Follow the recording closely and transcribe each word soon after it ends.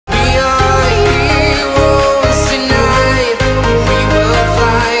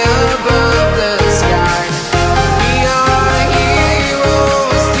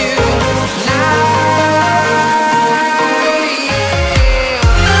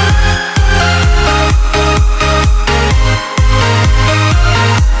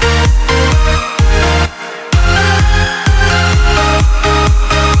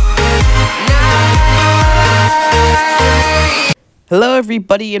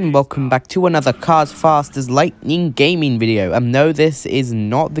everybody, and welcome back to another Cars Fast as Lightning gaming video. No, this is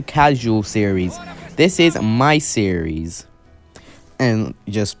not the casual series. This is my series. And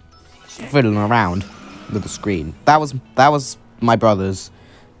just fiddling around with the screen. That was my brother's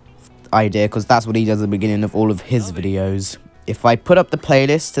idea, because that's what he does at the beginning of all of his videos. If I put up the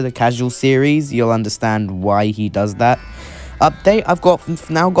playlist to the casual series, you'll understand why he does that. Update, I've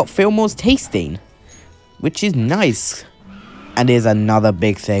now got Fillmore's tasting, which is nice. And here's another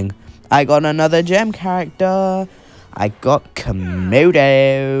big thing. I got another gem character. I got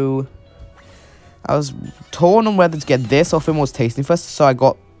Komodo. I was torn on whether to get this or Fillmore's tasting first, so I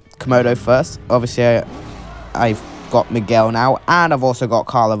got Komodo first. Obviously, I've got Miguel now, and I've also got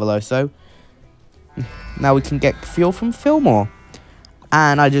Carla Veloso. Now we can get fuel from Fillmore.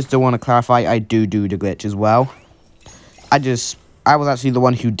 And I just do want to clarify, I do the glitch as well. I was actually the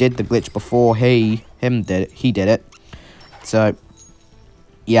one who did the glitch before he did it. So,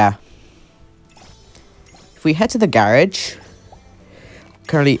 yeah. If we head to the garage,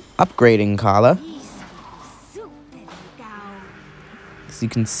 currently upgrading Carla. As you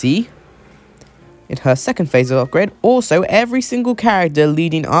can see, in her second phase of upgrade. Also, every single character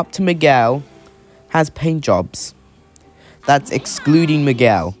leading up to Miguel has paint jobs. That's excluding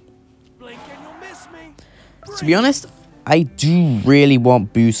Miguel. To be honest, I do really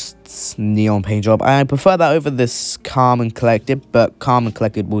want Boost's neon paint job. I prefer that over this Calm and Collected, but Calm and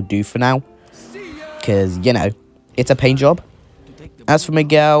Collected will do for now. Because, you know, it's a paint job. As for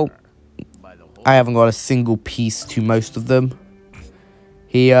Miguel, I haven't got a single piece to most of them.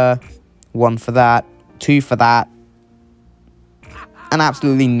 Here, 1 for that, 2 for that, and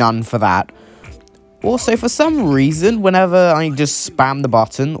absolutely none for that. Also, for some reason, whenever I just spam the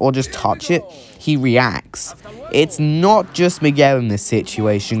button or just touch it, he reacts. It's not just Miguel in this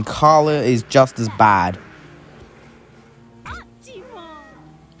situation. Carla is just as bad.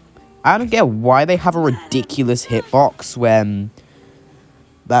 I don't get why they have a ridiculous hitbox when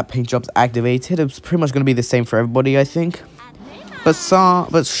that paint job's activated. It's pretty much going to be the same for everybody, I think. But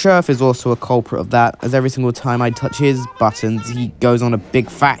Sheriff is also a culprit of that, as every single time I touch his buttons, he goes on a big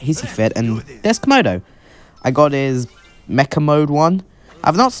fat hissy fit, and there's Komodo. I got his Mecha Mode one.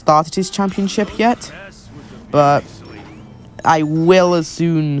 I've not started his championship yet, but I will as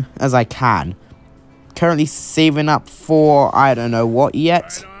soon as I can. Currently saving up for I don't know what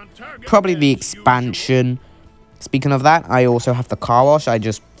yet. Probably the expansion. Speaking of that, I also have the car wash. I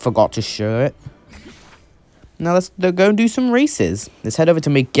just forgot to show it. Now let's go and do some races. Let's head over to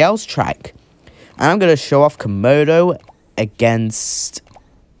Miguel's track. And I'm going to show off Komodo against...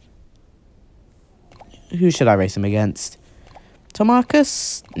 Who should I race him against?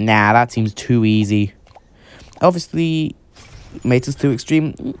 Tomarcus? Nah, that seems too easy. Obviously, Mater's too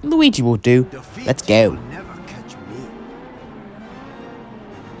extreme. Luigi will do. Let's go.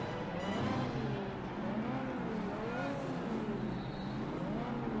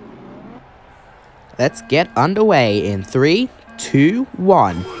 Let's get underway in 3, 2,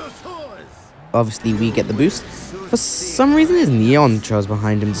 1. Obviously, we get the boost. For some reason, there's neon trails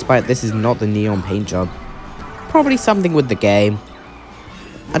behind him, despite this is not the neon paint job. Probably something with the game.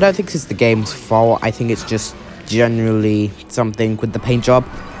 I don't think it's the game's fault. I think it's just generally something with the paint job.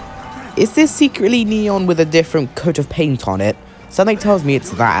 Is this secretly neon with a different coat of paint on it? Something tells me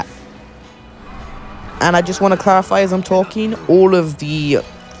it's that. And I just want to clarify as I'm talking, all of the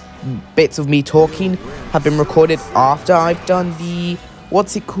bits of me talking have been recorded after I've done the,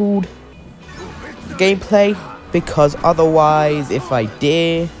 what's it called, gameplay, because otherwise if I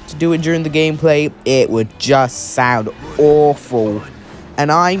dare to do it during the gameplay, it would just sound awful.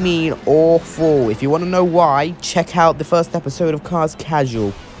 And I mean awful. If you want to know why, check out the first episode of Cars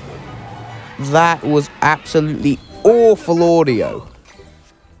Casual. That was absolutely awful audio.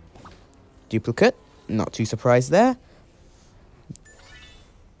 Duplicate, not too surprised there.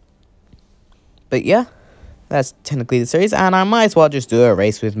 But yeah, that's technically the series, and I might as well just do a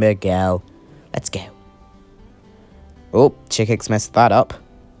race with Miguel. Let's go. Oh, Chickix messed that up.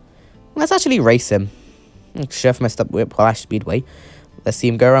 Let's actually race him. Chef messed up Whiplash Speedway. Let's see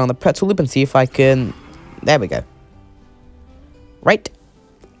him go around the pretzel loop and see if I can... There we go. Right.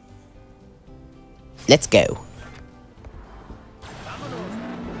 Let's go.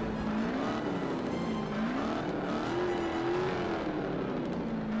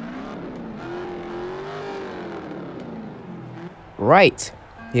 Right,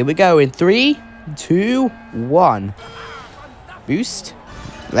 here we go in 3, 2, 1. Boost.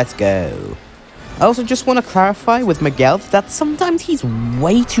 Let's go. I also just want to clarify with Miguel that sometimes he's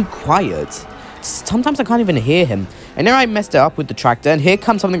way too quiet. Sometimes I can't even hear him. And there I messed it up with the tractor, and here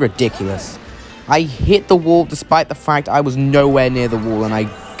comes something ridiculous. I hit the wall despite the fact I was nowhere near the wall and I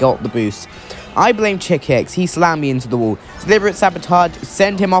got the boost. I blame Chick Hicks. He slammed me into the wall. Deliberate sabotage.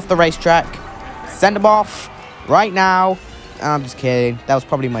 Send him off the racetrack. Send him off right now. I'm just kidding. That was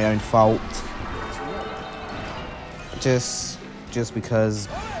probably my own fault. Just because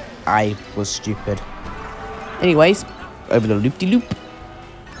I was stupid. Anyways, over the loop-de-loop.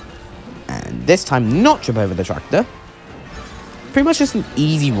 And this time, not trip over the tractor. Pretty much just an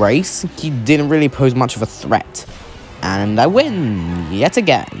easy race. He didn't really pose much of a threat. And I win yet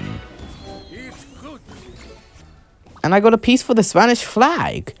again. And I got a piece for the Spanish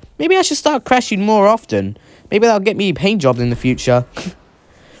flag. Maybe I should start crashing more often. Maybe that'll get me paint jobs in the future.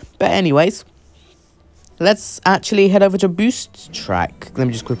 But anyways, let's actually head over to Boost Track. Let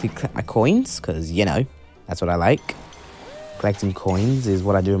me just quickly collect my coins, because, you know, that's what I like. Collecting coins is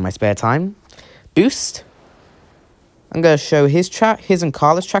what I do in my spare time. Boost. I'm going to show his and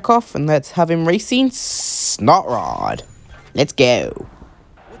Carla's track off, and let's have him racing Snot Rod. Let's go.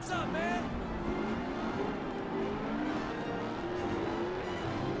 What's up, man?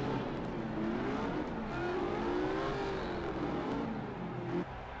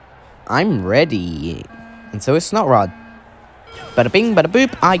 I'm ready. And so is Snot Rod. Bada bing, bada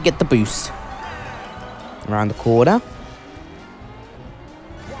boop, I get the boost. Around the corner.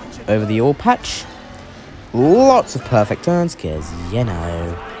 Over the oil patch. Lots of perfect turns, because, you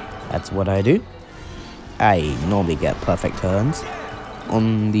know, that's what I do. I normally get perfect turns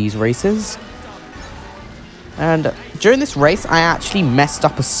on these races. And during this race, I actually messed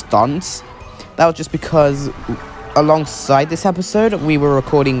up a stunt. That was just because alongside this episode, we were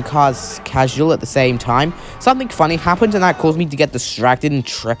recording Cars Casual at the same time. Something funny happened, and that caused me to get distracted and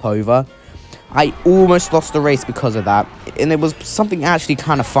trip over. I almost lost the race because of that, and it was something actually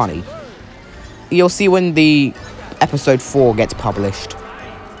kind of funny. You'll see when the episode 4 gets published.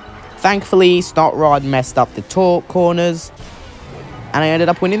 Thankfully, Snot Rod messed up the corners, and I ended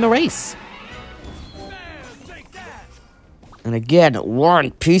up winning the race. And again,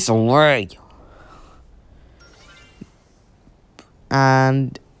 one piece away.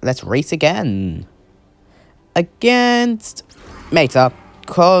 And let's race again. Against Meta,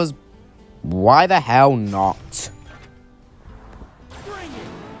 cause why the hell not?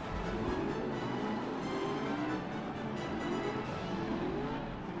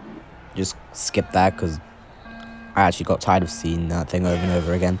 Just skip that because I actually got tired of seeing that thing over and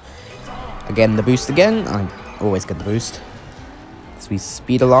over again. Again, the boost again. I always get the boost. So we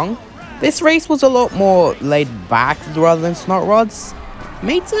speed along. This race was a lot more laid back rather than Snot Rod's.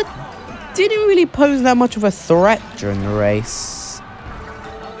 Meta didn't really pose that much of a threat during the race.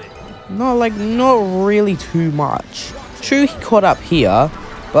 Not really too much. True, he caught up here,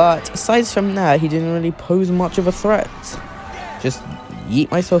 but aside from that, he didn't really pose much of a threat. Just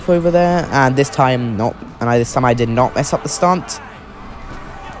yeet myself over there, and this time not. And this time I did not mess up the stunt.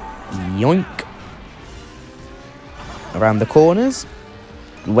 Yoink. Around the corners.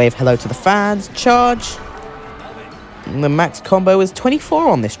 Wave hello to the fans. Charge. And the max combo is 24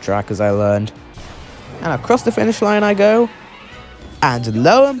 on this track, as I learned. And across the finish line I go. And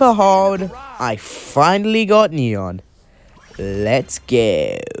lo and behold, I finally got Neon. Let's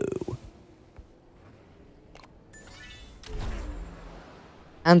go.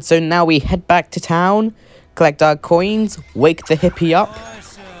 And so now we head back to town, collect our coins, wake the hippie up,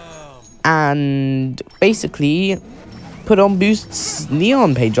 and basically put on Boost's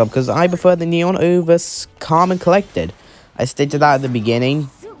Neon paint job, because I prefer the Neon over Calm and Collected. I stated that at the beginning.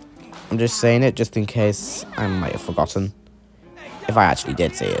 I'm just saying it just in case I might have forgotten. If I actually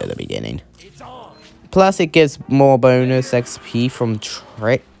did say it at the beginning. Plus, it gives more bonus XP from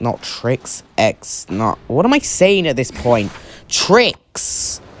what am I saying at this point?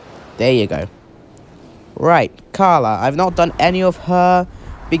 Tricks! There you go. Right, Carla. I've not done any of her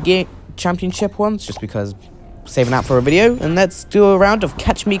big championship ones, just because saving that for a video. And let's do a round of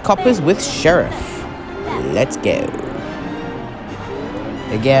Catch Me Coppers with Sheriff. Let's go.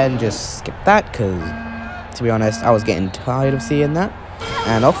 Again, just skip that, because, to be honest, I was getting tired of seeing that.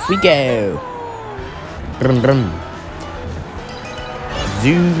 And off we go. Brum, brum.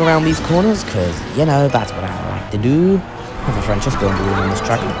 Zoom around these corners, because, you know, that's what I like to do. I have a Francesco balloon on this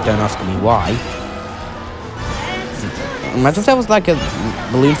track, don't ask me why. Imagine if there was like a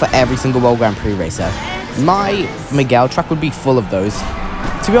balloon for every single World Grand Prix racer. My Miguel track would be full of those.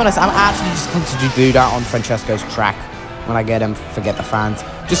 To be honest, I'm actually just going to do that on Francesco's track when I get him, forget the fans.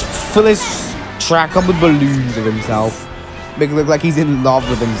 Just fill his track up with balloons of himself. Make it look like he's in love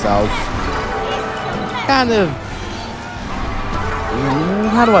with himself. Kind of...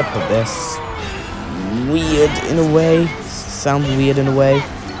 how do I put this? Weird in a way. Sounds weird in a way.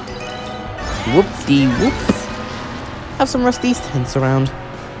 Whoop-de-whoop. Have some Rusty's tents around.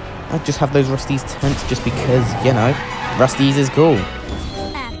 I just have those Rusty's tents just because, you know, Rusty's is cool.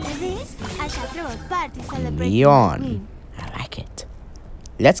 After this, I shall throw a party celebrating Neon. I like it.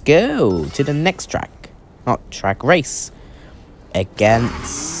 Let's go to the next track. Not track, race.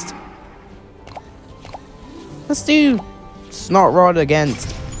 Against... Let's do Snot Rod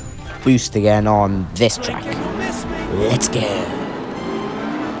against Boost again on this track. Let's go.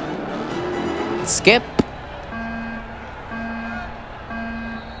 Skip.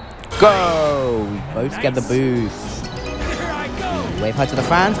 Go! We both get the boost. Wave high to the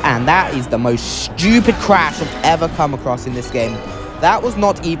fans, and that is the most stupid crash I've ever come across in this game. That was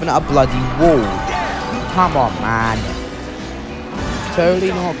not even a bloody wall. Come on, man. Totally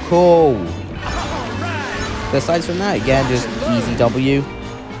not cool. Aside from that, again, just easy W.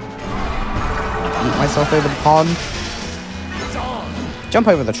 Eat myself over the pond. Jump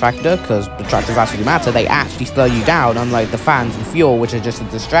over the tractor, because the tractors actually matter. They actually slow you down, unlike the fans and fuel, which are just a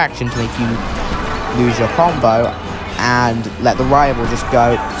distraction to make you lose your combo. And let the rival just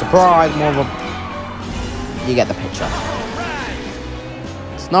go, surprise, more of a... You get the picture.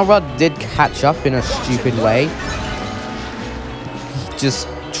 Snot Rod did catch up in a stupid way. He just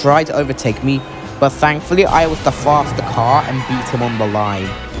tried to overtake me, but thankfully I was the faster car and beat him on the line.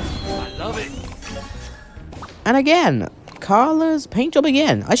 I love it. And again, Carla's paint job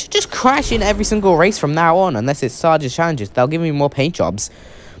again. I should just crash in every single race from now on, unless it's Sarge's challenges. They'll give me more paint jobs.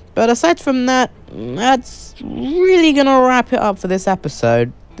 But aside from that, that's really gonna wrap it up for this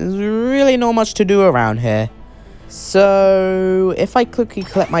episode. There's really not much to do around here. So, if I quickly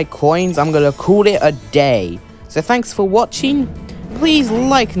collect my coins, I'm gonna call it a day. So thanks for watching. Please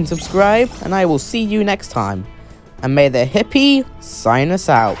like and subscribe, and I will see you next time. And may the hippie sign us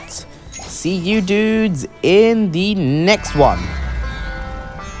out. See you dudes in the next one.